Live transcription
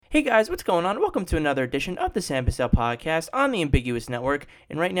Hey guys, what's going on? Welcome to another edition of the Sam Bussell Podcast on the Ambiguous Network.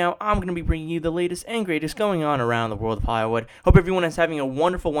 And right now, I'm going to be bringing you the latest and greatest going on around the world of Hollywood. Hope everyone is having a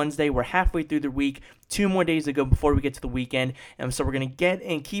wonderful Wednesday. We're halfway through the week, 2 more days to go before we get to the weekend. And so we're going to get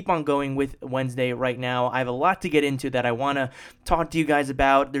and keep on going with Wednesday right now. I have a lot to get into that I want to talk to you guys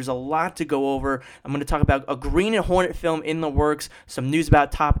about. There's a lot to go over. I'm going to talk about a Green Hornet film in the works, some news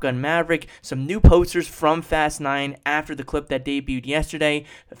about Top Gun Maverick, some new posters from Fast 9 after the clip that debuted yesterday,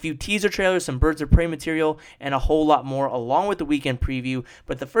 a few teaser trailers, some Birds of Prey material, and a whole lot more along with the weekend preview.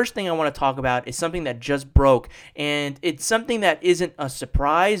 But the first thing I want to talk about is something that just broke, and it's something that isn't a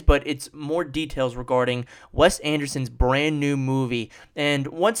surprise, but it's more details regarding Wes Anderson's brand new movie. And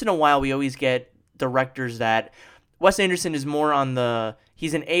once in a while, we always get directors that Wes Anderson is more on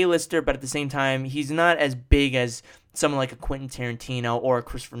he's an A-lister, but at the same time, he's not as big as someone like a Quentin Tarantino or a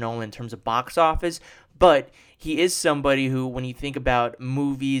Christopher Nolan in terms of box office, but he is somebody who, when you think about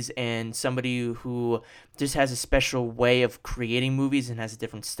movies and somebody who just has a special way of creating movies and has a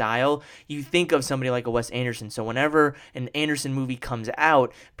different style, you think of somebody like a Wes Anderson. So whenever an Anderson movie comes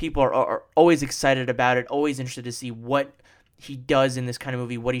out, people are always excited about it, always interested to see what he does in this kind of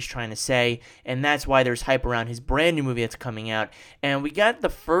movie, what he's trying to say, and that's why there's hype around his brand new movie that's coming out. And we got the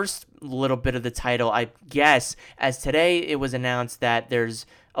first little bit of the title, I guess, as today it was announced that there's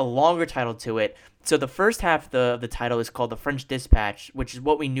a longer title to it. So the first half of the title is called The French Dispatch, which is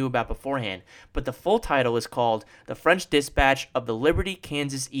what we knew about beforehand. But the full title is called The French Dispatch of the Liberty,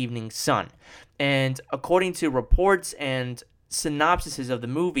 Kansas Evening Sun. And according to reports and synopsises of the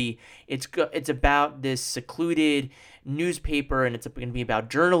movie, it's about this secluded newspaper, and it's going to be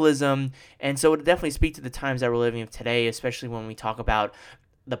about journalism. And so it definitely speaks to the times that we're living in today, especially when we talk about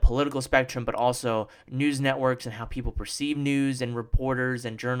the political spectrum, but also news networks and how people perceive news and reporters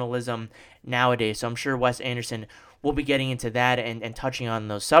and journalism nowadays. So I'm sure Wes Anderson will be getting into that and touching on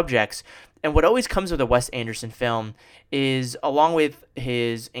those subjects. And what always comes with a Wes Anderson film is, along with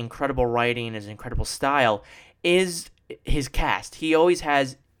his incredible writing and his incredible style, is his cast. He always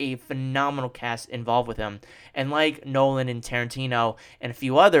has a phenomenal cast involved with him. And like Nolan and Tarantino and a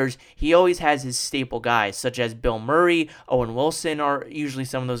few others, he always has his staple guys, such as Bill Murray, Owen Wilson are usually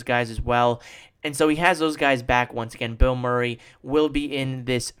some of those guys as well. And so he has those guys back once again. Bill Murray will be in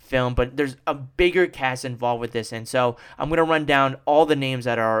this film, but there's a bigger cast involved with this. And so I'm going to run down all the names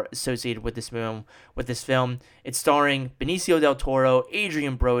that are associated with this film. It's starring Benicio del Toro,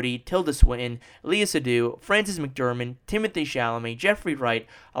 Adrian Brody, Tilda Swinton, Lea Seydoux, Frances McDormand, Timothée Chalamet, Jeffrey Wright,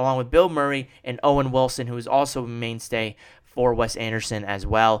 along with Bill Murray and Owen Wilson, who is also a mainstay for Wes Anderson as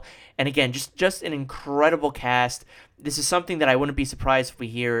well. And again, just an incredible cast. This is something that I wouldn't be surprised if we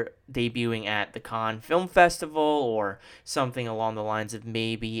hear debuting at the Cannes Film Festival or something along the lines of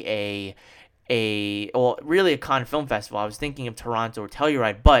maybe a Cannes Film Festival. I was thinking of Toronto or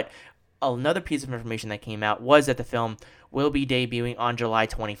Telluride, but another piece of information that came out was that the film will be debuting on July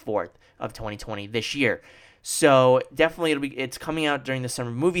 24th of 2020 this year. So definitely it's coming out during the summer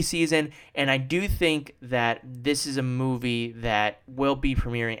movie season, and I do think that this is a movie that will be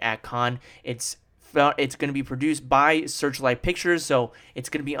premiering at Cannes. It's going to be produced by Searchlight Pictures, so it's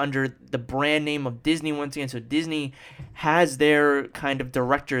going to be under the brand name of Disney once again. So Disney has their kind of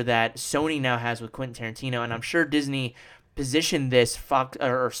director that Sony now has with Quentin Tarantino, and I'm sure Disney positioned this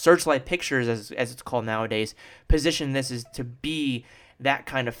or Searchlight Pictures, as it's called nowadays, positioned this as to be that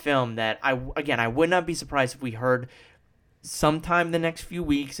kind of film that I would not be surprised if we heard sometime in the next few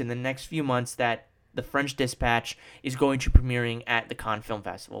weeks, in the next few months, that The French Dispatch is going to premiering at the Cannes Film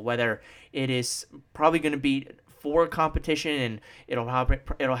Festival. Whether it is probably going to be for a competition and it'll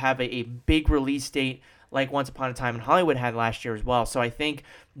have a big release date like Once Upon a Time in Hollywood had last year as well. So I think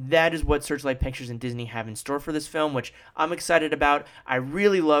that is what Searchlight Pictures and Disney have in store for this film, which I'm excited about. I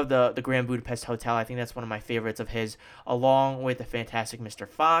really love the Grand Budapest Hotel. I think that's one of my favorites of his, along with The Fantastic Mr.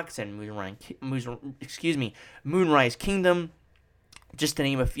 Fox and Moonrise Kingdom, just to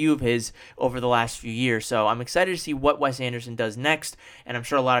name a few of his over the last few years. So I'm excited to see what Wes Anderson does next, and I'm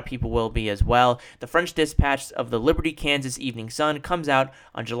sure a lot of people will be as well. The French Dispatch of the Liberty, Kansas Evening Sun comes out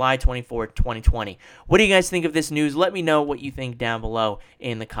on July 24th, 2020. What do you guys think of this news? Let me know what you think down below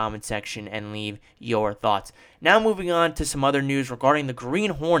in the comment section and leave your thoughts. Now moving on to some other news regarding the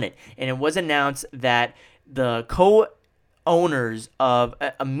Green Hornet, and it was announced that the co-owners of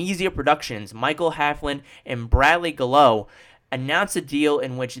Amesia Productions, Michael Haflin and Bradley Gallo, announced a deal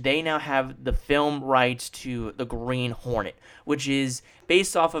in which they now have the film rights to The Green Hornet, which is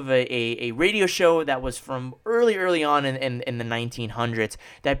based off of a radio show that was from early on in the 1900s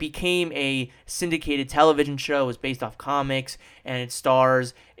that became a syndicated television show. It was based off comics, and it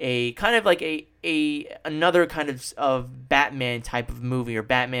stars a kind of like another kind of Batman type of movie, or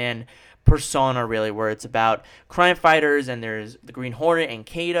Batman persona, really, where it's about crime fighters, and there's the Green Hornet and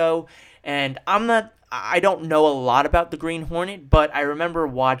Kato. And I don't know a lot about the Green Hornet, but I remember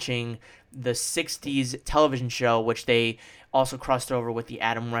watching the 60s television show, which they also crossed over with the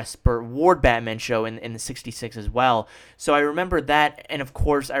Adam West Burt Ward Batman show in the 66 as well. So I remember that, and of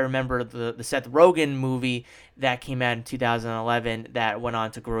course I remember the Seth Rogen movie that came out in 2011 that went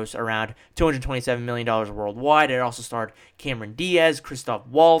on to gross around $227 million worldwide. It also starred Cameron Diaz, Christoph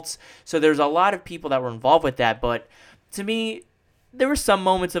Waltz. So there's a lot of people that were involved with that, but to me, there were some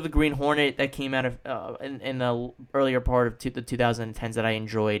moments of the Green Hornet that came out of in the earlier part of the 2010s that I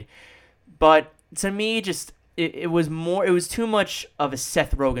enjoyed. But to me, just it was too much of a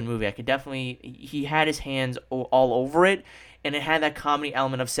Seth Rogen movie. He had his hands all over it, and it had that comedy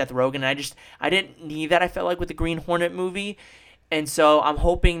element of Seth Rogen. And I didn't need that, I felt like, with the Green Hornet movie. And so I'm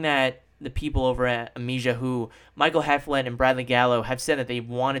hoping that the people over at Amnesia, who Michael Heflin and Bradley Gallo have said that they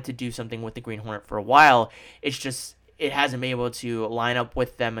wanted to do something with the Green Hornet for a while, it hasn't been able to line up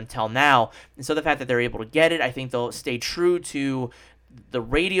with them until now. And so the fact that they're able to get it, I think they'll stay true to the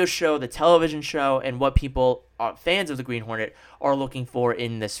radio show, the television show, and what people, fans of the Green Hornet, are looking for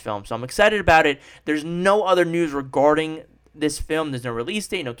in this film. So I'm excited about it. There's no other news regarding this film. There's no release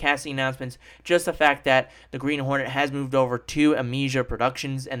date, no casting announcements, just the fact that the Green Hornet has moved over to Amnesia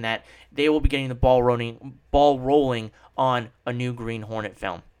Productions and that they will be getting the ball rolling on a new Green Hornet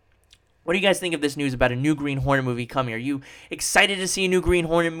film. What do you guys think of this news about a new Green Hornet movie coming? Are you excited to see a new Green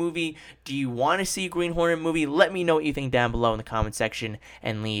Hornet movie? Do you want to see a Green Hornet movie? Let me know what you think down below in the comment section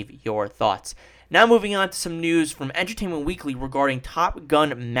and leave your thoughts. Now moving on to some news from Entertainment Weekly regarding Top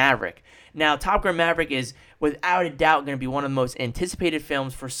Gun Maverick. Now, Top Gun Maverick is without a doubt going to be one of the most anticipated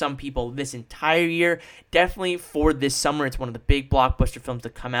films for some people this entire year. Definitely for this summer. It's one of the big blockbuster films to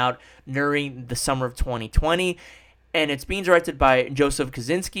come out during the summer of 2020. And it's being directed by Joseph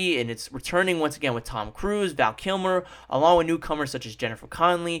Kosinski, and it's returning once again with Tom Cruise, Val Kilmer, along with newcomers such as Jennifer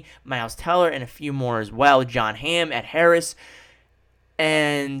Connelly, Miles Teller, and a few more as well, John Hamm, Ed Harris.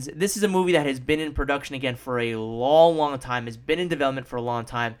 And this is a movie that has been in production again for a long time, has been in development for a long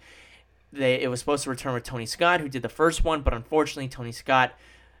time. It was supposed to return with Tony Scott, who did the first one, but unfortunately Tony Scott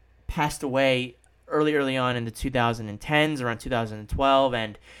passed away early on in the 2010s, around 2012,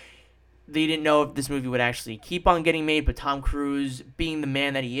 and they didn't know if this movie would actually keep on getting made, but Tom Cruise, being the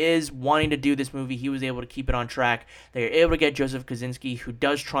man that he is, wanting to do this movie, he was able to keep it on track. They were able to get Joseph Kosinski, who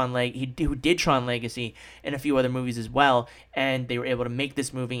did Tron Legacy and a few other movies as well, and they were able to make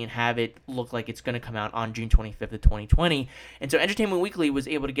this movie and have it look like it's going to come out on June 25th of 2020. And so Entertainment Weekly was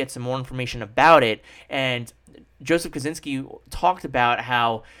able to get some more information about it, and Joseph Kosinski talked about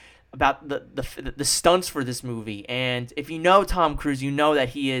the stunts for this movie. And if you know Tom Cruise, you know that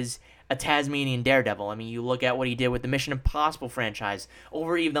he is a Tasmanian daredevil. I mean, you look at what he did with the Mission Impossible franchise,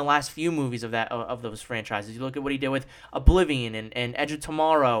 over even the last few movies of those franchises. You look at what he did with Oblivion and Edge of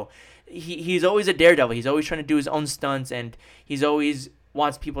Tomorrow. He's always a daredevil. He's always trying to do his own stunts, and he's always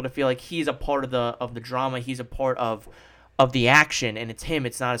wants people to feel like he's a part of the drama. He's a part of the action, and it's him.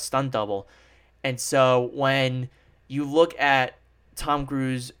 It's not a stunt double. And so when you look at Tom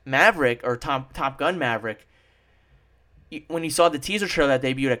Cruise Maverick, or Top Gun Maverick, when you saw the teaser trailer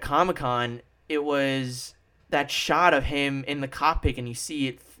that debuted at Comic-Con, it was that shot of him in the cockpit, and you see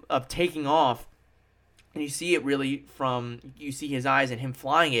it of taking off, and you see it really you see his eyes and him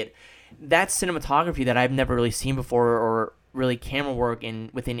flying it. That's cinematography that I've never really seen before, or really camera work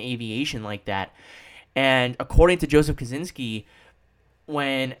within aviation like that. And according to Joseph Kosinski,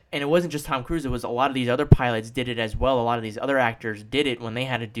 and it wasn't just Tom Cruise, it was a lot of these other pilots did it as well. A lot of these other actors did it when they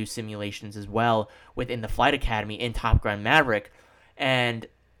had to do simulations as well within the flight academy in Top Gun Maverick. And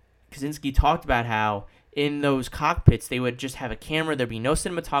Kosinski talked about how in those cockpits they would just have a camera. There'd be no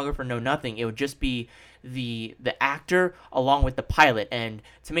cinematographer, no nothing. It would just be the actor along with the pilot. And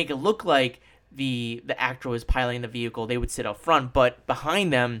to make it look like the actor was piloting the vehicle, they would sit up front. But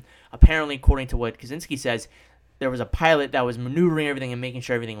behind them, apparently, according to what Kosinski says, there was a pilot that was maneuvering everything and making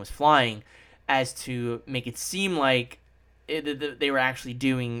sure everything was flying, as to make it seem like they were actually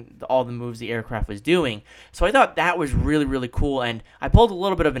doing all the moves the aircraft was doing. So I thought that was really, really cool, and I pulled a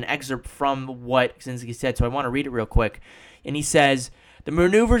little bit of an excerpt from what Kosinski said, so I want to read it real quick. And he says, "The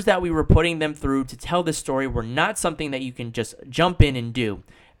maneuvers that we were putting them through to tell this story were not something that you can just jump in and do.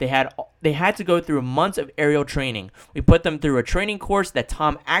 They had to go through months of aerial training. We put them through a training course that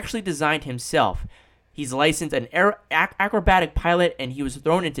Tom actually designed himself. He's licensed an acrobatic pilot, and he was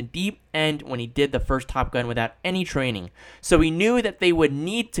thrown into deep end when he did the first Top Gun without any training. So we knew that they would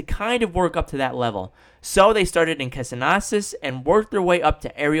need to kind of work up to that level. So they started in Casanasis and worked their way up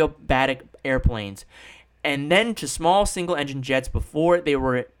to aerobatic airplanes, and then to small single-engine jets before they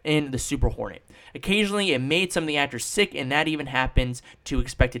were in the Super Hornet. Occasionally, it made some of the actors sick, and that even happens to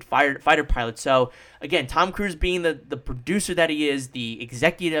expected fighter pilots. So, again, Tom Cruise being the producer that he is, the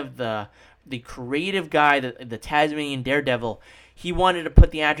executive, the creative guy, the Tasmanian daredevil, he wanted to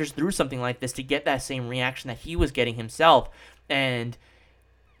put the actors through something like this to get that same reaction that he was getting himself. And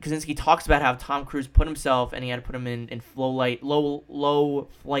Kaczynski talks about how Tom Cruise put himself, and he had to put him in low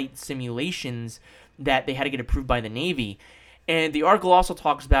flight simulations that they had to get approved by the Navy. And the article also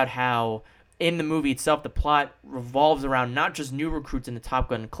talks about how in the movie itself, the plot revolves around not just new recruits in the Top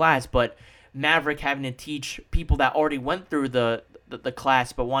Gun class, but Maverick having to teach people that already went through the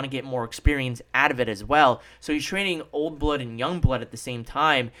class but want to get more experience out of it as well. So he's training old blood and young blood at the same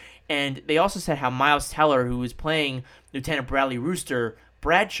time. And they also said how Miles Teller, who was playing Lieutenant Bradley Rooster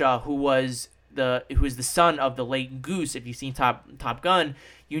Bradshaw, who was the son of the late Goose. If you've seen Top Gun,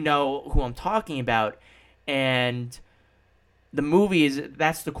 you know who I'm talking about. And the movie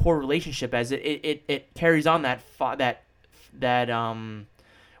that's the core relationship, as it carries on that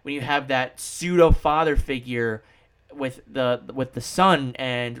when you have that pseudo father figure with the son,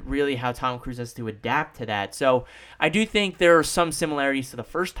 and really how Tom Cruise has to adapt to that. So I do think there are some similarities to the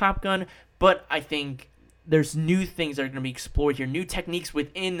first Top Gun, but I think there's new things that are going to be explored here, new techniques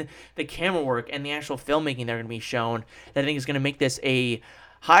within the camera work and the actual filmmaking that are going to be shown that I think is going to make this a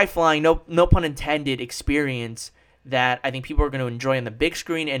high-flying, no pun intended, experience that I think people are going to enjoy on the big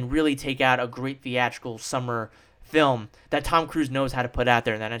screen and really take out a great theatrical summer film that Tom Cruise knows how to put out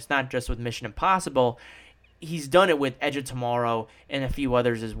there. And that it's not just with Mission Impossible. He's done it with Edge of Tomorrow and a few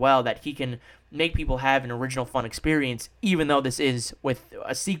others as well, that he can make people have an original fun experience, even though this is with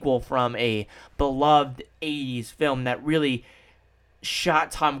a sequel from a beloved 80s film that really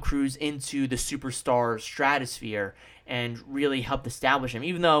shot Tom Cruise into the superstar stratosphere and really helped establish him.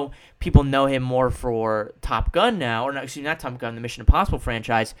 Even though people know him more for Top Gun now, or not Top Gun, the Mission Impossible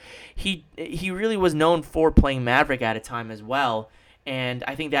franchise, he really was known for playing Maverick at a time as well, and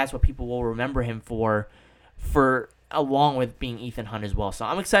I think that's what people will remember him for along with being Ethan Hunt as well. So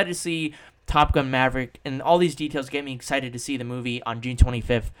I'm excited to see Top Gun Maverick, and all these details get me excited to see the movie on June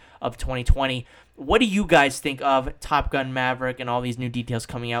 25th of 2020. What do you guys think of Top Gun Maverick and all these new details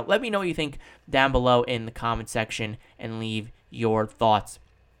coming out? Let me know what you think down below in the comment section and leave your thoughts.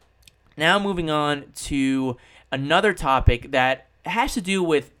 Now moving on to another topic that has to do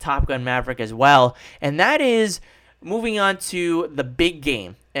with Top Gun Maverick as well, and that is moving on to the big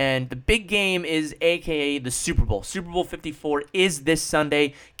game. And the big game is aka the Super Bowl. Super Bowl 54 is this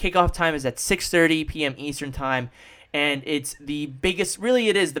Sunday. Kickoff time is at 6:30 p.m. Eastern Time. And it's the biggest, really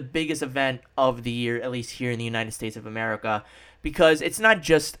it is the biggest event of the year, at least here in the United States of America, because it's not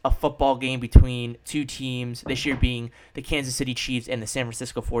just a football game between two teams, this year being the Kansas City Chiefs and the San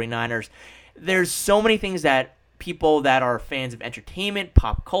Francisco 49ers. There's so many things that people that are fans of entertainment,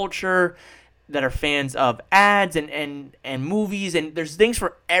 pop culture, that are fans of ads and movies, and there's things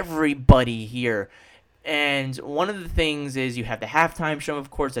for everybody here. And one of the things is you have the halftime show,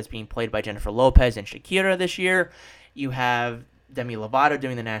 of course, that's being played by Jennifer Lopez and Shakira this year. You have Demi Lovato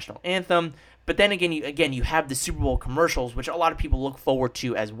doing the national anthem. But then again, you have the Super Bowl commercials, which a lot of people look forward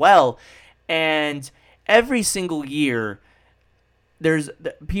to as well. And every single year, there's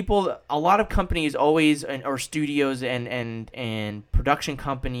people, a lot of companies always, or studios and production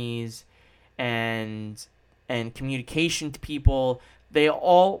companies and communication to people, they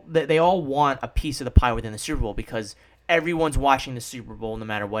all want a piece of the pie within the Super Bowl, because everyone's watching the Super Bowl no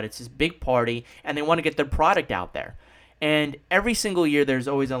matter what. It's this big party, and they want to get their product out there. And every single year, there's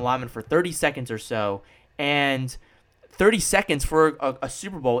always an allotment for 30 seconds or so, and 30 seconds for a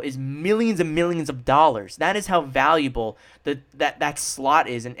Super Bowl is millions and millions of dollars. That is how valuable that slot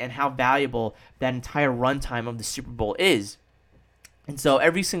is, and how valuable that entire runtime of the Super Bowl is. And so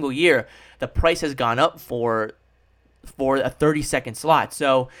every single year, the price has gone up for a 30-second slot.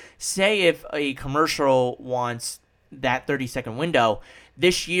 So say if a commercial wants that 30-second window,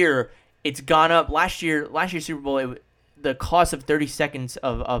 this year it's gone up. Last year Super Bowl, the cost of 30 seconds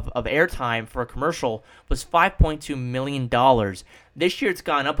of airtime for a commercial was $5.2 million. This year it's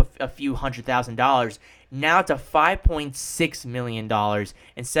gone up a few $100,000. Now to $5.6 million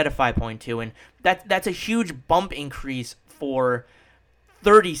instead of 5.2, and that's a huge bump increase for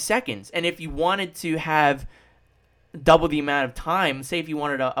 30 seconds. And if you wanted to have double the amount of time. Say if you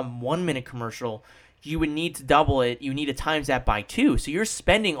wanted a 1 minute commercial, you would need to double it. You need to times that by 2. So you're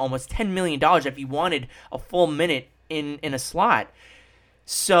spending almost $10 million if you wanted a full minute in a slot.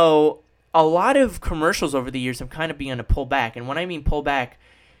 So a lot of commercials over the years have kind of begun to pull back. And when I mean pull back,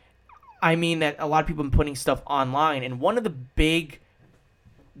 I mean that a lot of people have been putting stuff online. And one of the big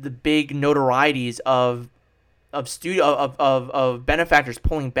notorieties of benefactors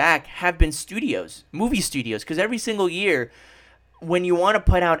pulling back have been movie studios, because every single year when you want to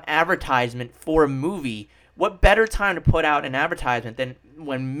put out advertisement for a movie, what better time to put out an advertisement than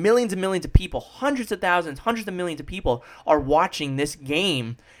when millions and millions of people, hundreds of thousands, hundreds of millions of people are watching this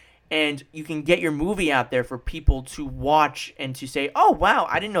game, and you can get your movie out there for people to watch and to say, oh wow,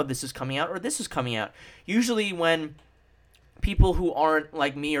 I didn't know this is coming out, or this is coming out. Usually when people who aren't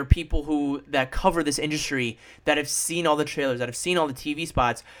like me, or people that cover this industry, that have seen all the trailers, that have seen all the TV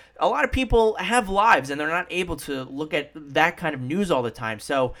spots, a lot of people have lives and they're not able to look at that kind of news all the time.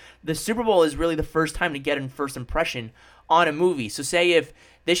 So the Super Bowl is really the first time to get a first impression on a movie. So say if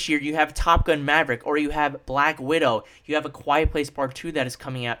this year you have Top Gun Maverick, or you have Black Widow, you have A Quiet Place Part 2 that is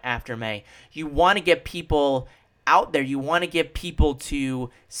coming out after May. You want to get people out there. You want to get people to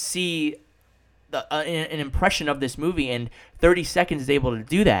see an impression of this movie, and 30 seconds is able to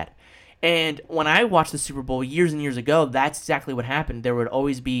do that. And when I watched the Super Bowl years and years ago, that's exactly what happened. There would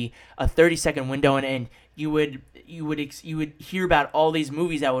always be a 30-second window, and you would hear about all these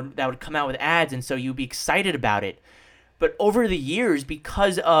movies that would come out with ads, and so you'd be excited about it. But over the years,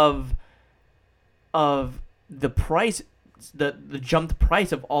 because of the price, the jumped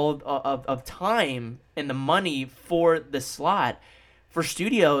price of all of time and the money for the slot, for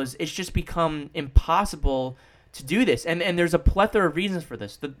studios, it's just become impossible to do this. And there's a plethora of reasons for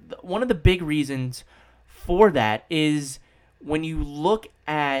this. One of the big reasons for that is when you look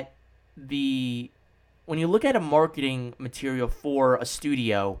at a marketing material for a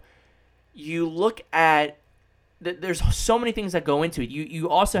studio, you look at there's so many things that go into it. You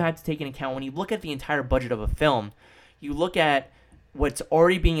also have to take into account, when you look at the entire budget of a film, you look at what's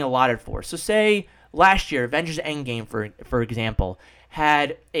already being allotted for. So say last year, Avengers Endgame, for example,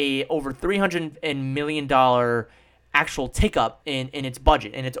 had a over $300 million actual tick up in its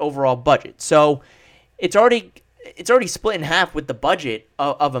budget, in its overall budget. So it's already split in half with the budget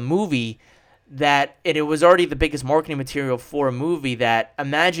of a movie, that it was already the biggest marketing material for a movie. That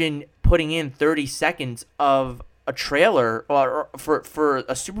imagine putting in 30 seconds of a trailer, or for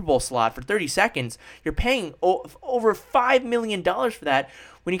a Super Bowl slot for 30 seconds, you're paying over $5 million for that,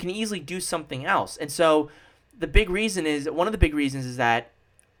 when you can easily do something else. And so one of the big reasons is that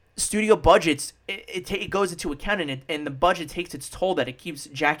studio budgets, it goes into account, and the budget takes its toll, that it keeps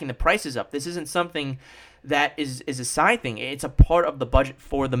jacking the prices up. This isn't something that is a side thing. It's a part of the budget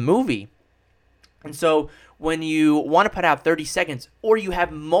for the movie. And so when you want to put out 30 seconds, or you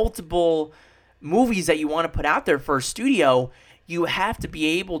have multiple movies that you want to put out there for a studio, you have to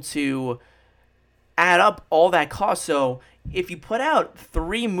be able to add up all that cost. So if you put out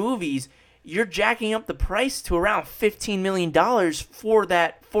 3 movies, you're jacking up the price to around $15 million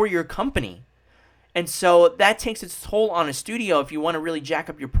for your company. And so that takes its toll on a studio if you want to really jack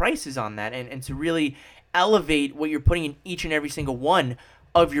up your prices on that, and to really elevate what you're putting in each and every single one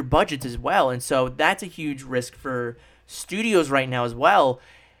of your budgets as well. And so that's a huge risk for studios right now as well.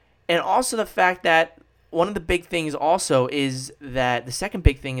 And also the fact that one of the big things also is that the second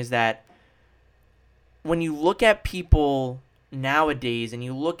big thing is that when you look at people nowadays, and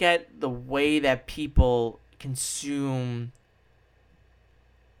you look at the way that people consume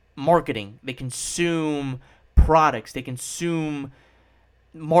marketing, they consume products, they consume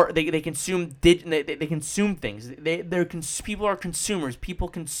they consume things. People are consumers. People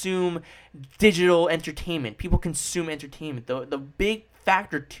consume digital entertainment. People consume entertainment. The big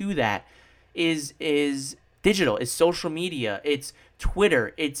factor to that is digital, is social media, it's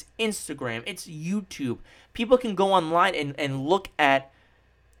Twitter, it's Instagram, it's YouTube. People can go online and look at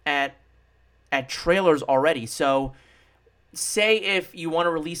trailers already. So say if you want to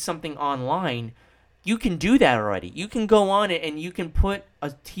release something online, you can do that already. You can go on and you can put a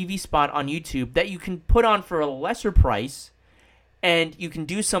TV spot on YouTube that you can put on for a lesser price, and you can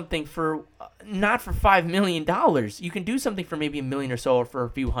do something for not for $5 million. You can do something for maybe $1 million or so, or for a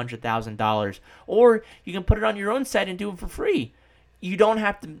few $100,000, or you can put it on your own site and do it for free. You don't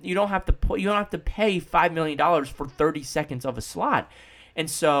have to pay $5 million for 30 seconds of a slot. And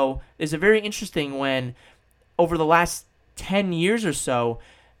so it's a very interesting when over the last 10 years or so,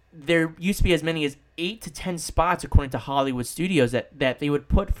 there used to be as many as 8 to 10 spots, according to Hollywood studios, that they would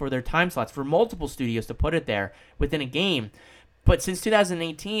put for their time slots, for multiple studios to put it there within a game. But since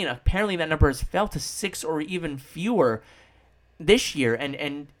 2018, apparently that number has fell to 6 or even fewer this year.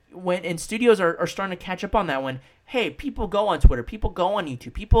 And studios are starting to catch up on that when, hey, people go on Twitter, people go on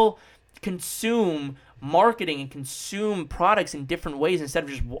YouTube, people consume marketing and consume products in different ways instead of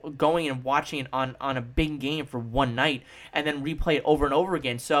just going and watching it on a big game for one night and then replay it over and over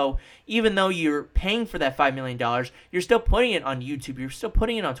again. So even though you're paying for that $5 million, you're still putting it on YouTube, you're still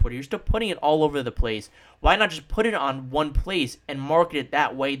putting it on Twitter, you're still putting it all over the place. Why not just put it on one place and market it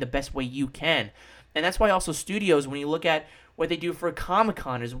that way, the best way you can? And that's why also studios, when you look at what they do for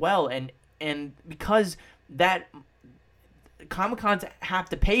Comic-Con as well, and because that Comic-Cons have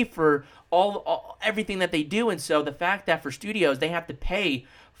to pay for everything that they do, and so the fact that for studios they have to pay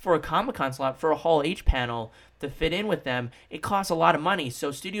for a Comic-Con slot for a Hall H panel to fit in with them, it costs a lot of money.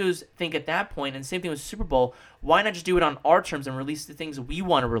 So studios think at that point, and same thing with Super Bowl, why not just do it on our terms and release the things we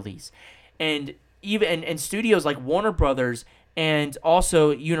want to release? And even and studios like Warner Brothers and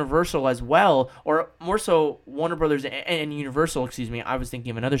also Universal as well, or more so Warner Brothers and Universal, I was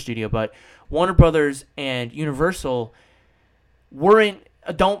thinking of another studio, but Warner Brothers and Universal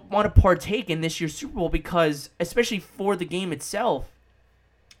don't want to partake in this year's Super Bowl because, especially for the game itself,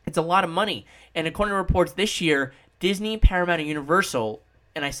 it's a lot of money. And according to reports this year, Disney, Paramount, and Universal,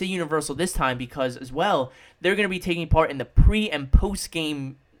 and I say Universal this time because as well, they're going to be taking part in the pre- and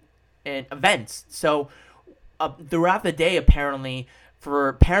post-game events. So throughout the day, apparently,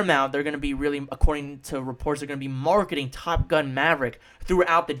 for Paramount, they're going to be really, according to reports, they're going to be marketing Top Gun Maverick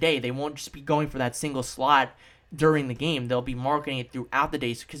throughout the day. They won't just be going for that single slot during the game. They'll be marketing it throughout the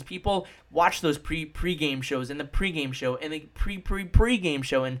day because people watch those pre-game shows and the pre-game show and the pre-game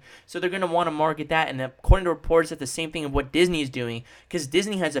show, and so they're going to want to market that. And according to reports, that's the same thing of what Disney is doing, because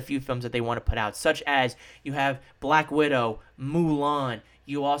Disney has a few films that they want to put out, such as you have Black Widow, Mulan,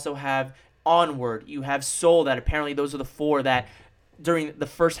 you also have Onward, you have Soul, that apparently those are the 4 that during the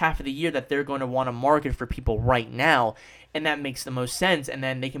first half of the year that they're going to want to market for people right now, and that makes the most sense. And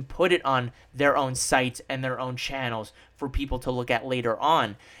then they can put it on their own sites and their own channels for people to look at later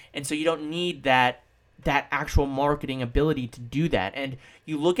on. And so you don't need that actual marketing ability to do that. And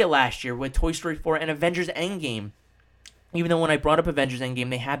you look at last year with Toy Story 4 and Avengers Endgame. Even though when I brought up Avengers Endgame,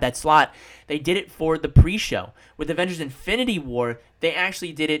 they had that slot, they did it for the pre-show. With Avengers Infinity War, they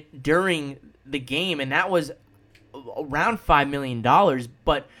actually did it during the game, and that was around $5 million.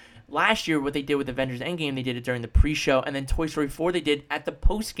 But last year, what they did with Avengers Endgame, they did it during the pre-show, and then Toy Story 4, they did at the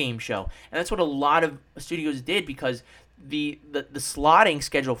post-game show. And that's what a lot of studios did, because the slotting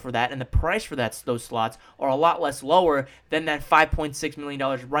schedule for that and the price for those slots are a lot less lower than that $5.6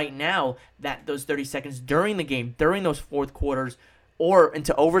 million right now, that those 30 seconds during the game, during those fourth quarters, or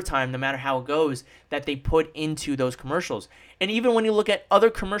into overtime, no matter how it goes, that they put into those commercials. And even when you look at other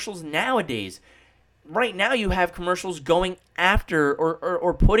commercials nowadays, right now you have commercials going after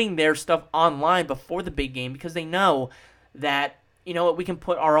or putting their stuff online before the big game, because they know that, you know what, we can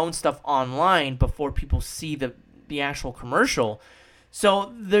put our own stuff online before people see the actual commercial.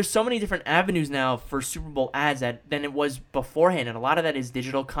 So there's so many different avenues now for Super Bowl ads than it was beforehand, and a lot of that is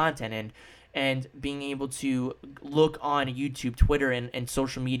digital content and being able to look on YouTube, Twitter, and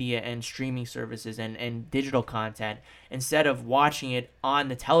social media and streaming services and digital content instead of watching it on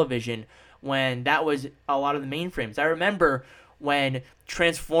the television, when that was a lot of the mainframes. I remember when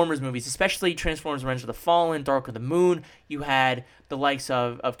Transformers movies, especially Transformers Revenge of the Fallen, Dark of the Moon, you had the likes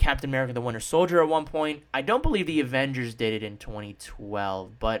of Captain America the Winter Soldier at one point. I don't believe the Avengers did it in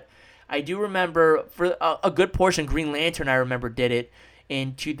 2012, but I do remember for a good portion, Green Lantern, I remember, did it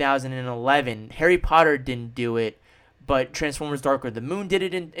in 2011. Harry Potter didn't do it, but Transformers Dark of the Moon did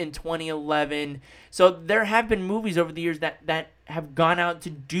it in 2011. So there have been movies over the years that have gone out to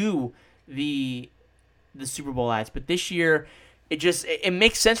do the Super Bowl ads, but this year it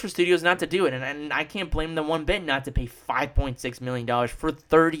makes sense for studios not to do it, and I can't blame them one bit not to pay $5.6 million for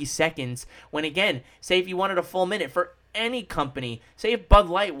 30 seconds, when, again, say if you wanted a full minute for any company, say if Bud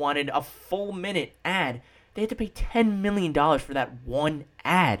Light wanted a full minute ad, they had to pay $10 million for that one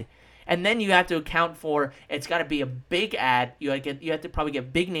ad. And then you have to account for, it's got to be a big ad. You have to probably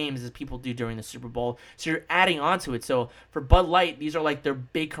get big names, as people do during the Super Bowl. So you're adding on to it. So for Bud Light, these are like their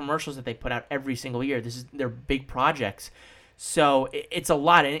big commercials that they put out every single year. This is their big projects. So it's a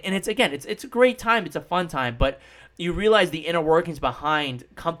lot. And it's a great time. It's a fun time. But you realize the inner workings behind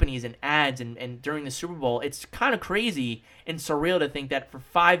companies and ads and during the Super Bowl. It's kind of crazy and surreal to think that for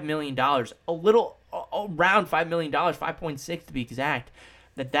 $5 million, around $5 million, 5.6 to be exact,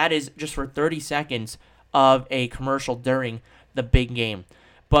 that is just for 30 seconds of a commercial during the big game.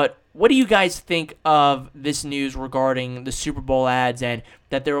 But what do you guys think of this news regarding the Super Bowl ads, and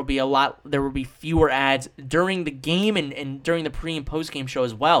that there will be fewer ads during the game and during the pre and post game show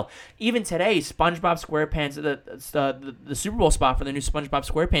as well? Even today, SpongeBob SquarePants, the Super Bowl spot for the new SpongeBob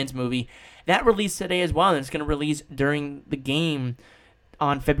SquarePants movie, that released today as well, and it's going to release during the game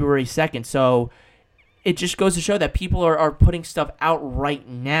on February 2nd. So it just goes to show that people are putting stuff out right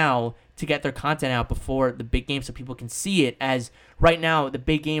now to get their content out before the big game so people can see it, as right now the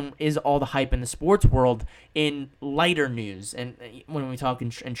big game is all the hype in the sports world. In lighter news, and when we talk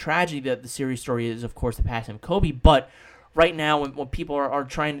in tragedy, the serious story is, of course, the passing of Kobe, but right now what people are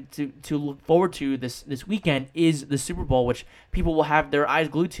trying to look forward to this weekend is the Super Bowl, which people will have their eyes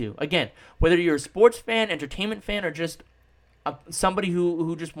glued to. Again, whether you're a sports fan, entertainment fan, or just somebody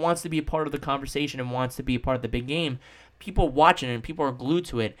who just wants to be a part of the conversation and wants to be a part of the big game, people watching it and people are glued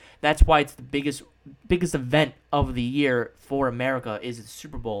to it. That's why it's the biggest event of the year for America is the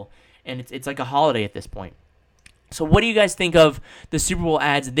Super Bowl, and it's like a holiday at this point. So what do you guys think of the Super Bowl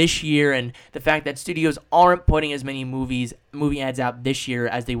ads this year, and the fact that studios aren't putting as many movie ads out this year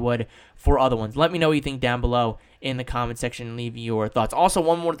as they would for other ones? Let me know what you think down below in the comment section and leave your thoughts. Also,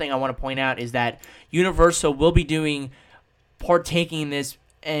 one more thing I want to point out is that Universal will be partaking in this,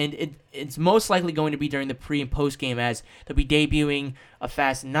 and it's most likely going to be during the pre and post game, as they'll be debuting a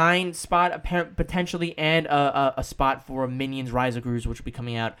Fast 9 spot potentially, and a spot for Minions Rise of Gru, which will be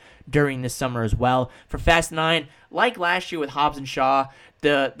coming out during this summer as well. For Fast 9, like last year with Hobbs and Shaw,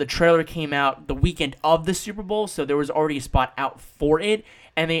 the trailer came out the weekend of the Super Bowl, so there was already a spot out for it,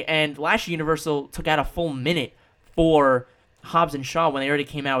 and last year Universal took out a full minute for Hobbs and Shaw when they already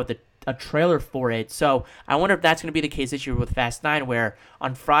came out with a trailer for it. So I wonder if that's going to be the case this year with Fast 9, where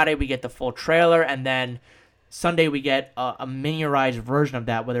on Friday we get the full trailer, and then Sunday we get a miniaturized version of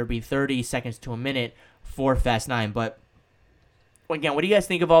that, whether it be 30 seconds to a minute for Fast 9. But again, what do you guys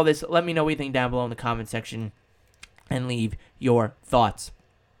think of all this? Let me know what you think down below in the comment section and leave your thoughts.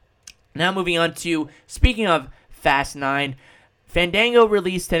 Now moving on to, speaking of Fast 9, Fandango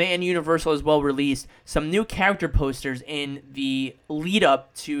released today, and Universal as well released some new character posters in the lead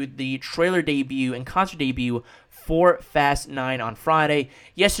up to the trailer debut and concert debut for Fast 9 on Friday.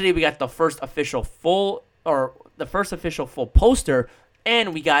 Yesterday we got the first official full poster,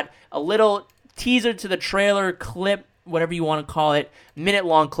 and we got a little teaser to the trailer clip, whatever you want to call it,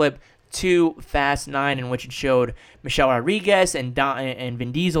 minute-long clip to Fast 9, in which it showed Michelle Rodriguez and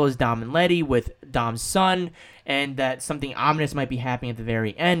Vin Diesel as Dom and Letty with Dom's son, and that something ominous might be happening at the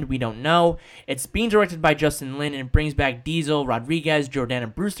very end. We don't know. It's being directed by Justin Lin, and it brings back Diesel, Rodriguez,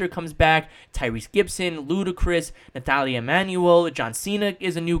 Jordana Brewster comes back, Tyrese Gibson, Ludacris, Natalia Emanuel, John Cena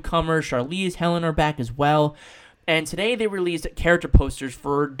is a newcomer, Charlize, Helen are back as well. And today they released character posters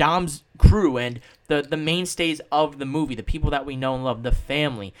for Dom's crew and the mainstays of the movie, the people that we know and love, the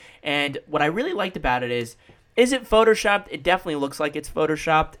family. And what I really liked about it is it Photoshopped? It definitely looks like it's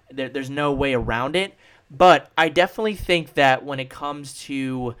Photoshopped. There's no way around it. But I definitely think that when it comes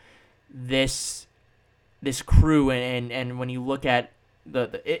to this crew, and when you look at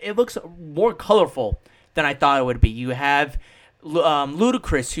it looks more colorful than I thought it would be. You have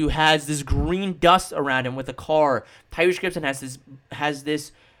Ludacris, who has this green dust around him with a car. Tyrese Gibson has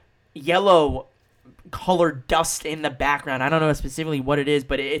this yellow colored dust in the background. I don't know specifically what it is,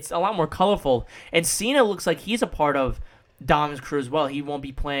 but it's a lot more colorful. And Cena looks like he's a part of Dom's crew as well. He won't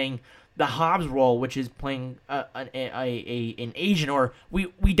be playing the Hobbs role, which is playing an Asian, or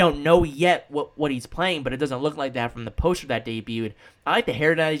we don't know yet what he's playing, but it doesn't look like that from the poster that debuted. I like the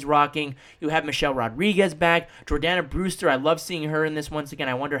hair that he's rocking. You have Michelle Rodriguez back. Jordana Brewster, I love seeing her in this once again.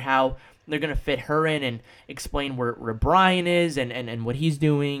 I wonder how they're going to fit her in and explain where Brian is and what he's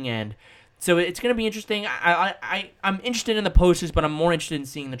doing. And so it's going to be interesting. I'm interested in the posters, but I'm more interested in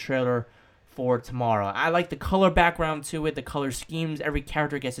seeing the trailer for tomorrow. I like the color background to it, the color schemes. Every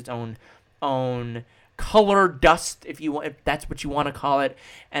character gets its own color dust, if that's what you want to call it.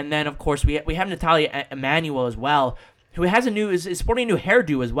 And then of course we have Natalia Emanuel as well, who has is sporting a new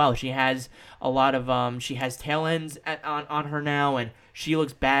hairdo as well. She has a lot of she has tail ends on her now, and she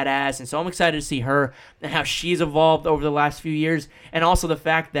looks badass. And so I'm excited to see her and how she's evolved over the last few years, and also the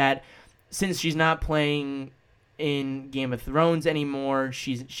fact that since she's not playing in Game of Thrones anymore,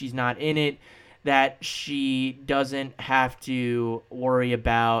 she's not in it, that she doesn't have to worry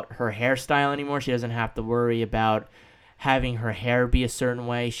about her hairstyle anymore. She doesn't have to worry about having her hair be a certain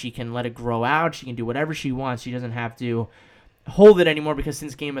way. She can let it grow out. She can do whatever she wants. She doesn't have to hold it anymore, because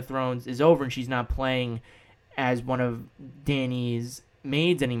since Game of Thrones is over and she's not playing as one of Dany's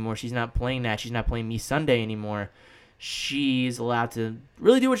maids anymore, she's not playing that. She's not playing Me Sunday anymore. She's allowed to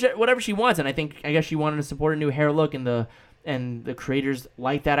really do whatever she wants, and I guess she wanted to support a new hair look in the and the creators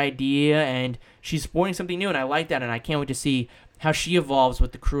like that idea, and she's supporting something new, and I like that, and I can't wait to see how she evolves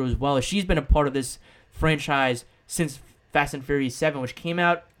with the crew as well. She's been a part of this franchise since Fast and Furious 7, which came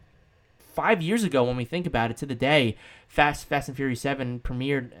out 5 years ago when we think about it to the day. Fast and Furious 7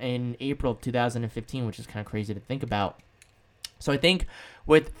 premiered in April of 2015, which is kind of crazy to think about. So I think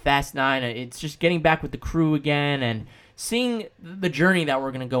with Fast 9, it's just getting back with the crew again and seeing the journey that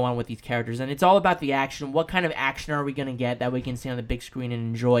we're going to go on with these characters. And it's all about the action. What kind of action are we going to get that we can see on the big screen and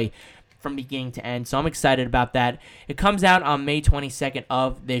enjoy from beginning to end? So I'm excited about that. It comes out on May 22nd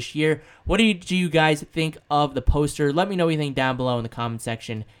of this year. What do you guys think of the poster? Let me know what you think down below in the comment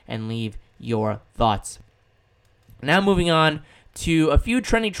section and leave your thoughts. Now moving on to a few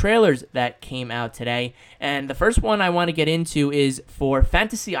trendy trailers that came out today. And the first one I want to get into is for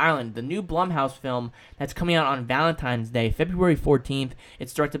Fantasy Island, the new Blumhouse film that's coming out on Valentine's Day, February 14th.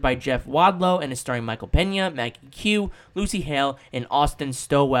 It's directed by Jeff Wadlow and is starring Michael Pena, Maggie Q, Lucy Hale, and Austin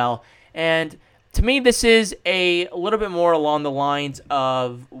Stowell. And to me, this is a little bit more along the lines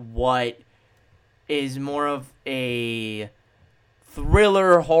of what is more of a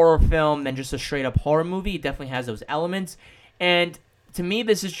thriller horror film than just a straight-up horror movie. It definitely has those elements. And to me,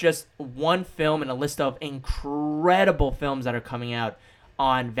 this is just one film in a list of incredible films that are coming out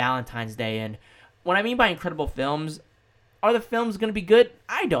on Valentine's Day. And what I mean by incredible films, are the films going to be good?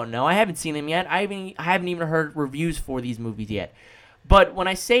 I don't know. I haven't seen them yet. I haven't even heard reviews for these movies yet. But when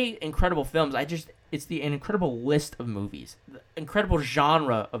I say incredible films, it's an incredible list of movies, incredible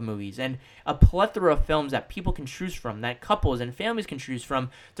genre of movies, and a plethora of films that people can choose from, that couples and families can choose from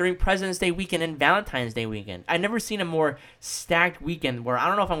during President's Day weekend and Valentine's Day weekend. I've never seen a more stacked weekend where I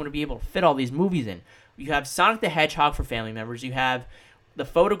don't know if I'm going to be able to fit all these movies in. You have Sonic the Hedgehog for family members. You have The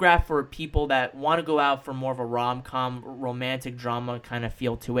Photograph for people that want to go out for more of a rom-com, romantic drama kind of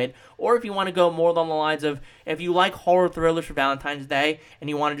feel to it. Or if you want to go more along the lines of, if you like horror thrillers for Valentine's Day and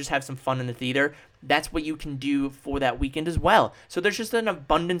you want to just have some fun in the theater, that's what you can do for that weekend as well. So there's just an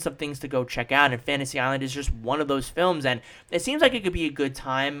abundance of things to go check out, and Fantasy Island is just one of those films, and it seems like it could be a good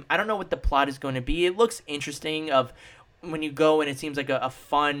time. I don't know what the plot is going to be. It looks interesting of when you go and it seems like a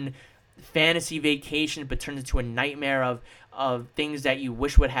fun fantasy vacation, but turns into a nightmare of things that you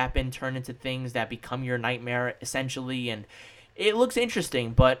wish would happen turn into things that become your nightmare, essentially, and it looks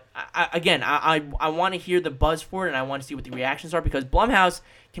interesting, but I want to hear the buzz for it, and I want to see what the reactions are, because Blumhouse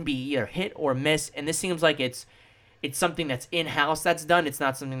can be either hit or miss, and this seems like it's something that's in-house that's done. It's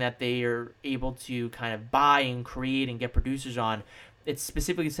not something that they are able to kind of buy and create and get producers on. It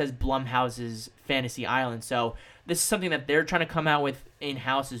specifically says Blumhouse's Fantasy Island, so this is something that they're trying to come out with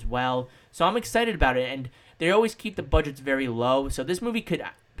in-house as well, so I'm excited about it, and they always keep the budgets very low, so this movie could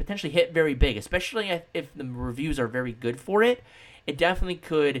potentially hit very big, especially if the reviews are very good for it. It definitely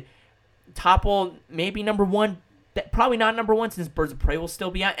could topple maybe number one, probably not number one since Birds of Prey will still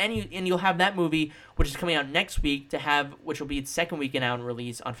be out, and you'll have that movie, which is coming out next week, which will be its second weekend out and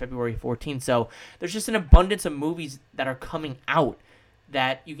release on February 14th. So there's just an abundance of movies that are coming out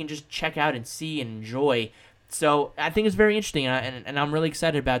that you can just check out and see and enjoy. So I think it's very interesting, and I'm really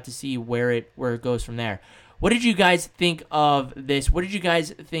excited about to see where it goes from there. What did you guys think of this? What did you guys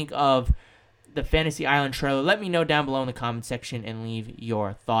think of the Fantasy Island trailer? Let me know down below in the comment section and leave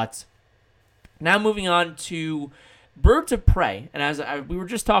your thoughts. Now moving on to Birds of Prey, and we were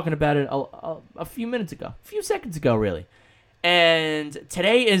just talking about it a few seconds ago, really. And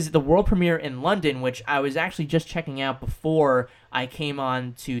today is the world premiere in London, which I was actually just checking out before I came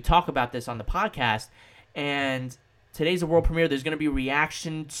on to talk about this on the podcast. And today's the world premiere. There's going to be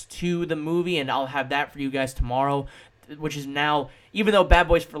reactions to the movie, and I'll have that for you guys tomorrow, which is now, even though Bad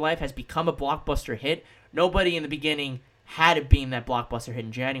Boys for Life has become a blockbuster hit, nobody in the beginning had it being that blockbuster hit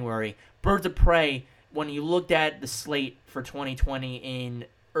in January. Birds of Prey, when you looked at the slate for 2020 in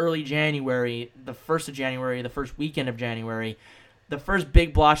early January, the 1st of January, the first weekend of January, the first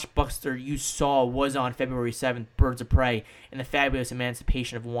big blockbuster you saw was on February 7th, Birds of Prey, and the Fabulous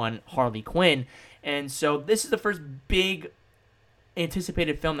Emancipation of One Harley Quinn. And so this is the first big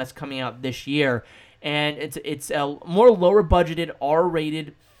anticipated film that's coming out this year, and it's a more lower budgeted,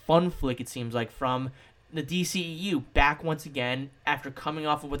 R-rated fun flick, it seems like, from the DCEU, back once again after coming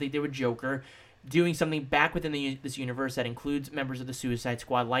off of what they did with Joker, doing something back within this universe that includes members of the Suicide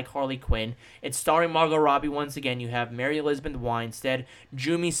Squad like Harley Quinn. It's starring Margot Robbie once again. You have Mary Elizabeth Winstead,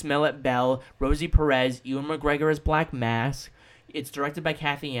 Jumi Smollett-Bell, Rosie Perez, Ewan McGregor as Black Mask. It's directed by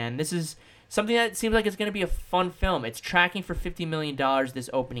Kathy Ann. This is something that seems like it's going to be a fun film. It's tracking for $50 million this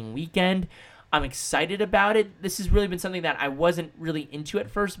opening weekend. I'm excited about it. This has really been something that I wasn't really into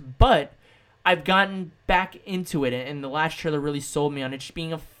at first, but I've gotten back into it, and the last trailer really sold me on it just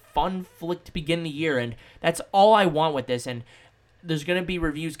being a fun flick to begin the year, and that's all I want with this. And there's going to be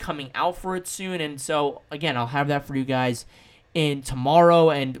reviews coming out for it soon, and so, again, I'll have that for you guys in tomorrow,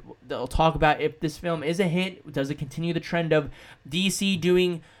 and they'll talk about if this film is a hit. Does it continue the trend of DC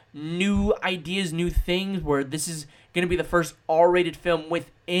doing new ideas, new things, where this is going to be the first R-rated film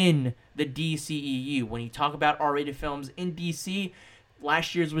within the DCEU? When you talk about R-rated films in DC,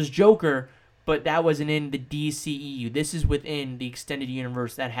 last year's was Joker, but that wasn't in the DCEU. This is within the extended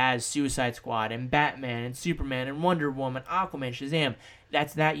universe that has Suicide Squad and Batman and Superman and Wonder Woman, Aquaman, Shazam.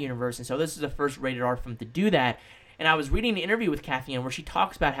 That's that universe, and so this is the first rated R film to do that. And I was reading an interview with Kathy Ann where she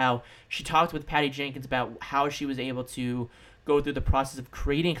talks about how she talked with Patty Jenkins about how she was able to go through the process of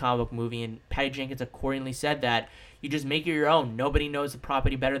creating a comic book movie, and Patty Jenkins accordingly said that you just make it your own. Nobody knows the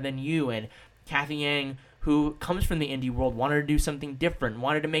property better than you. And Kathy Yang, who comes from the indie world, wanted to do something different,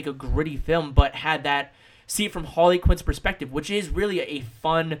 wanted to make a gritty film, but had that, see it from Harley Quinn's perspective, which is really a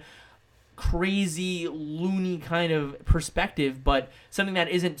fun, crazy, loony kind of perspective, but something that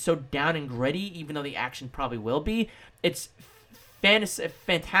isn't so down and gritty, even though the action probably will be. It's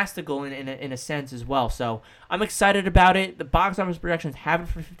fantastical in a sense as well. So I'm excited about it. The box office projections have it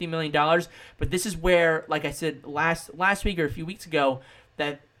for $50 million, but this is where, like I said last week or a few weeks ago,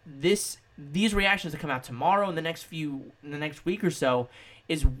 that these reactions that come out tomorrow in the next week or so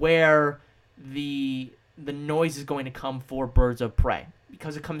is where the noise is going to come for Birds of Prey,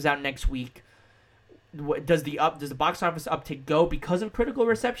 because it comes out next week. Does the box office uptick go because of critical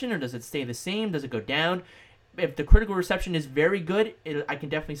reception, or does it stay the same? Does it go down? If the critical reception is very good, I can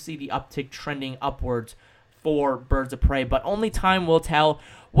definitely see the uptick trending upwards for Birds of Prey, but only time will tell.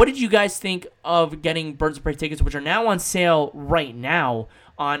 What did you guys think of getting Birds of Prey tickets, which are now on sale right now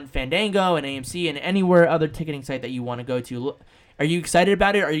on Fandango and AMC and anywhere other ticketing site that you want to go to? Are you excited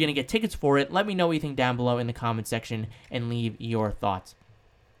about it? Are you going to get tickets for it? Let me know what you think down below in the comment section and leave your thoughts.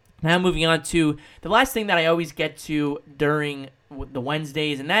 Now moving on to the last thing that I always get to during the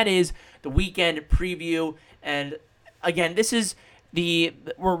Wednesdays, and that is the weekend preview. And again, this is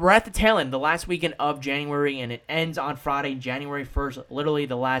we're at the tail end, the last weekend of January, and it ends on Friday, January 1st, literally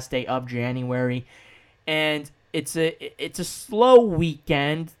the last day of January. And it's a slow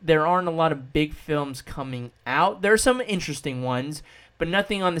weekend. There aren't a lot of big films coming out. There are some interesting ones, but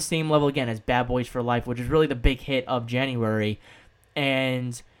nothing on the same level again as Bad Boys for Life, which is really the big hit of January.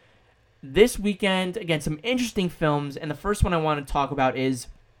 And this weekend, again, some interesting films, and the first one I want to talk about is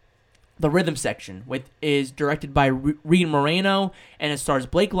The Rhythm Section, which is directed by Reed Moreno, and it stars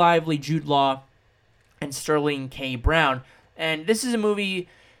Blake Lively, Jude Law, and Sterling K. Brown. And this is a movie,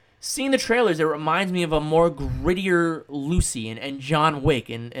 seeing the trailers, it reminds me of a more grittier Lucy and John Wick,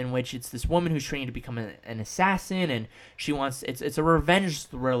 in which it's this woman who's trained to become an assassin, and she wants, it's a revenge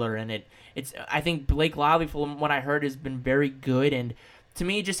thriller, and it's I think Blake Lively, from what I heard, has been very good, and to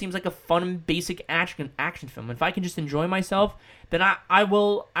me, it just seems like a fun, basic action film. If I can just enjoy myself, then I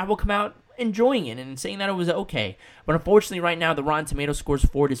will come out enjoying it and saying that it was okay. But unfortunately, right now, the Rotten Tomatoes scores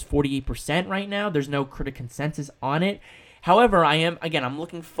for it is 48% right now. There's no critic consensus on it. However, I'm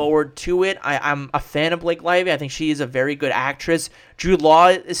looking forward to it. I'm a fan of Blake Lively. I think she is a very good actress. Jude Law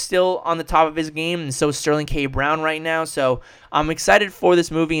is still on the top of his game, and so is Sterling K. Brown right now. So I'm excited for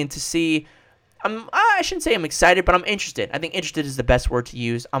this movie and to see. I shouldn't say I'm excited, but I'm interested. I think interested is the best word to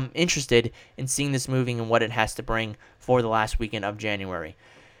use. I'm interested in seeing this movie and what it has to bring for the last weekend of January.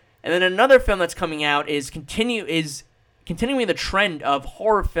 And then another film that's coming out is continuing the trend of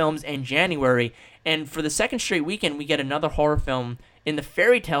horror films in January. And for the second straight weekend, we get another horror film in the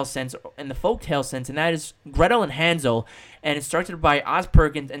fairy tale sense, in the folktale sense, and that is Gretel and Hansel. And it's directed by Oz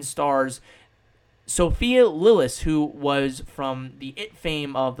Perkins and stars Sophia Lillis, who was from the It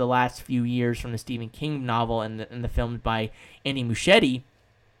fame of the last few years from the Stephen King novel and the films by Andy Muschietti.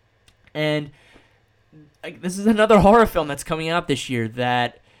 And this is another horror film that's coming out this year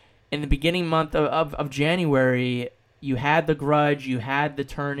that in the beginning month of January, you had The Grudge, you had The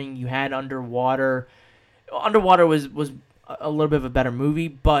Turning, you had Underwater. Underwater was a little bit of a better movie,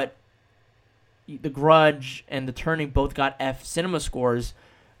 but The Grudge and The Turning both got F cinema scores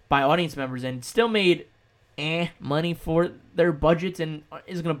by audience members and still made money for their budgets and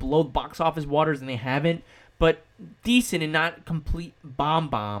is going to blow box office waters, and they haven't, but decent and not complete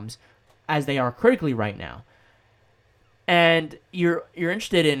bombs as they are critically right now. And you're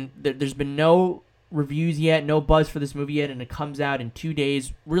interested in, there's been no reviews yet, no buzz for this movie yet, and it comes out in 2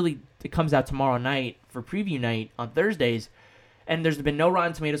 days. Really, it comes out tomorrow night for preview night on Thursdays, and there's been no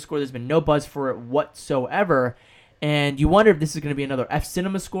Rotten Tomatoes score, there's been no buzz for it whatsoever. And you wonder if this is going to be another F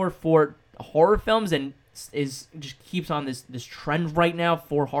cinema score for horror films, and just keeps on this trend right now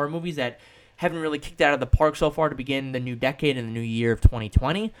for horror movies that haven't really kicked out of the park so far to begin the new decade and the new year of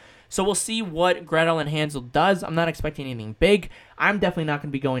 2020. So we'll see what Gretel and Hansel does. I'm not expecting anything big. I'm definitely not going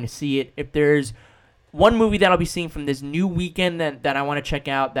to be going to see it. If there's one movie that I'll be seeing from this new weekend that I want to check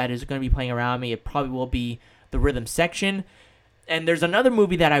out that is going to be playing around me, it probably will be The Rhythm Section. And there's another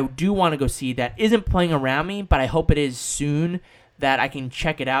movie that I do want to go see that isn't playing around me, but I hope it is soon, that I can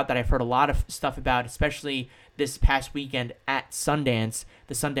check it out, that I've heard a lot of stuff about, especially this past weekend at Sundance,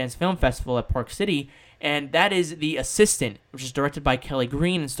 the Sundance Film Festival at Park City, and that is The Assistant, which is directed by Kelly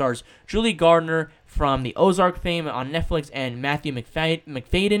Green and stars Julie Gardner from the Ozark fame on Netflix and Matthew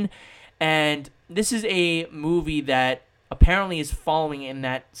McFadden. And this is a movie that apparently is following in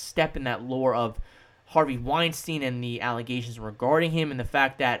that step in that lore of Harvey Weinstein and the allegations regarding him, and the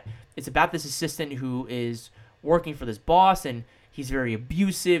fact that it's about this assistant who is working for this boss, and he's very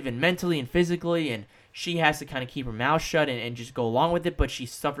abusive and mentally and physically, and she has to kind of keep her mouth shut and just go along with it, but she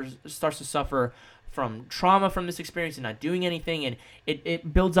starts to suffer from trauma from this experience and not doing anything, and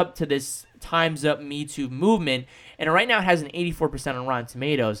it builds up to this Time's Up Me Too movement, and right now it has an 84% on Rotten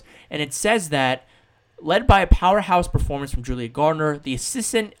Tomatoes, and it says that, led by a powerhouse performance from Julia Gardner, The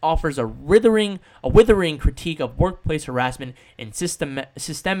Assistant offers a withering critique of workplace harassment and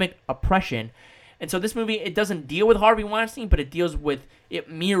systemic oppression. And so this movie, it doesn't deal with Harvey Weinstein, but it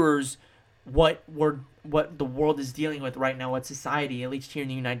mirrors what the world is dealing with right now, what society, at least here in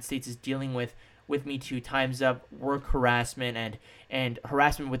the United States, is dealing with Me Too, Time's Up, work harassment, and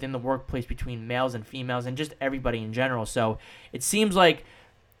harassment within the workplace between males and females, and just everybody in general. So it seems like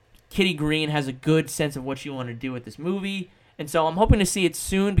Kitty Green has a good sense of what she wanted to do with this movie, and so I'm hoping to see it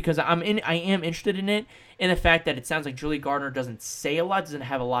soon, because I am interested in it, in the fact that it sounds like Julie Gardner doesn't say a lot, doesn't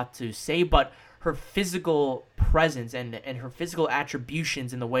have a lot to say, but her physical presence and her physical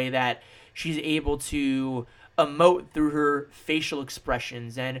attributions in the way that she's able to emote through her facial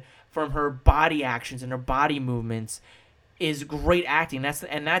expressions and from her body actions and her body movements is great acting.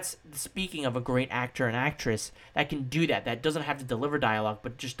 That's speaking of a great actor and actress that can do that doesn't have to deliver dialogue,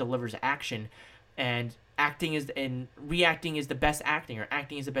 but just delivers action. And reacting is the best acting, or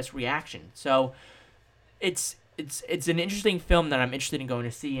acting is the best reaction. So it's an interesting film that I'm interested in going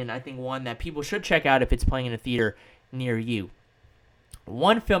to see, and I think one that people should check out if it's playing in a theater near you.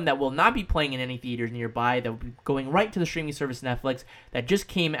 One film that will not be playing in any theaters nearby, that will be going right to the streaming service Netflix, that just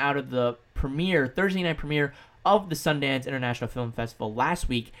came out of the Thursday night premiere of the Sundance International Film Festival last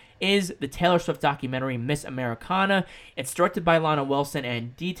week, is the Taylor Swift documentary Miss Americana. It's directed by Lana Wilson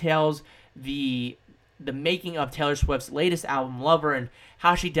and details the making of Taylor Swift's latest album, Lover, and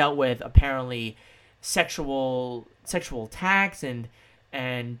how she dealt with apparently sexual attacks and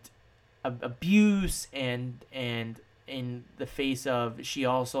abuse, and in the face of, she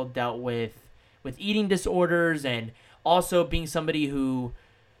also dealt with eating disorders, and also being somebody who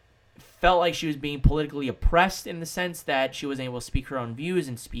felt like she was being politically oppressed, in the sense that she wasn't able to speak her own views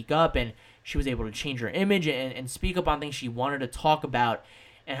and speak up, and she was able to change her image and speak up on things she wanted to talk about,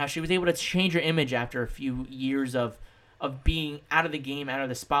 and how she was able to change her image after a few years of being out of the game, out of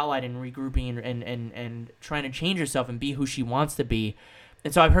the spotlight, and regrouping and trying to change herself and be who she wants to be.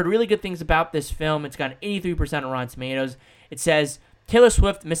 And so I've heard really good things about this film. It's got an 83% on Rotten Tomatoes. It says, Taylor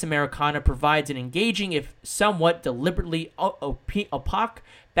Swift, Miss Americana provides an engaging, if somewhat deliberately opaque,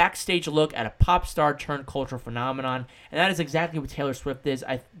 backstage look at a pop star turned cultural phenomenon. And that is exactly what Taylor Swift is.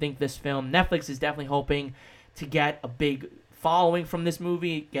 I think this film, Netflix is definitely hoping to get a big following from this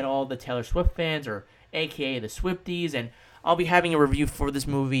movie, get all the Taylor Swift fans, or aka the Swifties, and I'll be having a review for this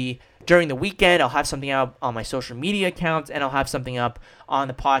movie during the weekend. I'll have something out on my social media accounts, and I'll have something up on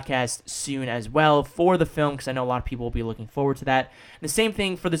the podcast soon as well for the film, because I know a lot of people will be looking forward to that. And the same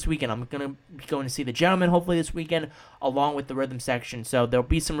thing for this weekend. I'm going to be going to see The Gentleman hopefully this weekend, along with The Rhythm Section. So there'll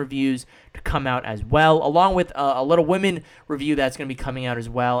be some reviews to come out as well, along with a Little Women review that's going to be coming out as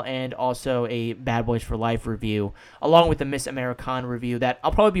well, and also a Bad Boys for Life review, along with the Miss Americana review that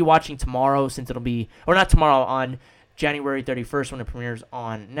I'll probably be watching tomorrow, since it'll be, or not tomorrow, on January 31st when it premieres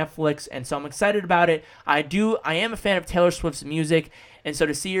on Netflix, and so I'm excited about it. I am a fan of Taylor Swift's music, and so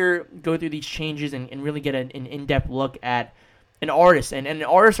to see her go through these changes and really get an in-depth look at an artist, and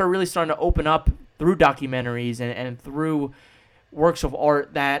artists are really starting to open up through documentaries and through works of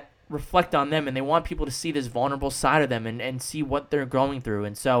art that reflect on them, and they want people to see this vulnerable side of them and see what they're going through.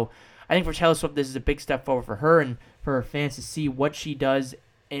 And so I think for Taylor Swift, this is a big step forward for her and for her fans to see what she does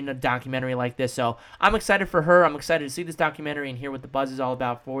in a documentary like this. So I'm excited for her. I'm excited to see this documentary and hear what the buzz is all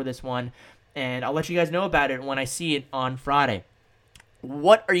about for this one. And I'll let you guys know about it when I see it on Friday.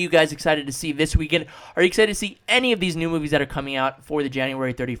 What are you guys excited to see this weekend? Are you excited to see any of these new movies that are coming out for the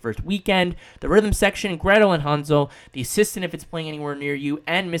January 31st weekend? The Rhythm Section, Gretel and Hansel, The Assistant if it's playing anywhere near you,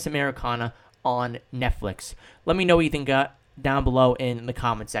 and Miss Americana on Netflix. Let me know what you think down below in the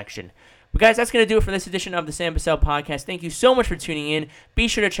comment section. But guys, that's going to do it for this edition of the Sam Bussell Podcast. Thank you so much for tuning in. Be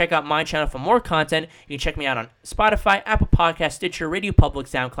sure to check out my channel for more content. You can check me out on Spotify, Apple Podcasts, Stitcher, Radio Public,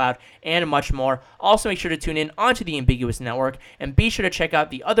 SoundCloud, and much more. Also, make sure to tune in onto the Ambiguous Network, and be sure to check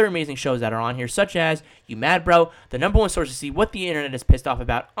out the other amazing shows that are on here, such as You Mad Bro, the #1 source to see what the internet is pissed off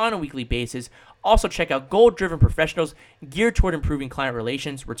about on a weekly basis. Also, check out Goal-Driven Professionals, geared toward improving client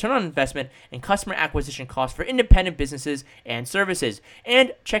relations, return on investment, and customer acquisition costs for independent businesses and services.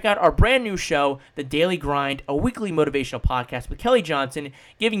 And check out our brand new show, The Daily Grind, a weekly motivational podcast with Kelly Johnson,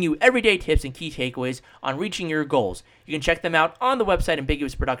 giving you everyday tips and key takeaways on reaching your goals. You can check them out on the website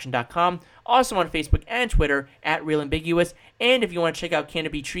ambiguousproduction.com, also on Facebook and Twitter at RealAmbiguous. And if you want to check out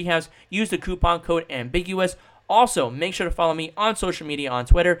Canopy Treehouse, use the coupon code AMBIGUOUS. Also, make sure to follow me on social media on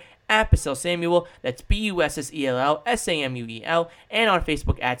Twitter at Bussell Samuel. That's BUSSELL SAMUEL, and on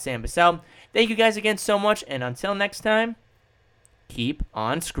Facebook at Sam Bussell. Thank you guys again so much, and until next time, keep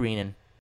on screening.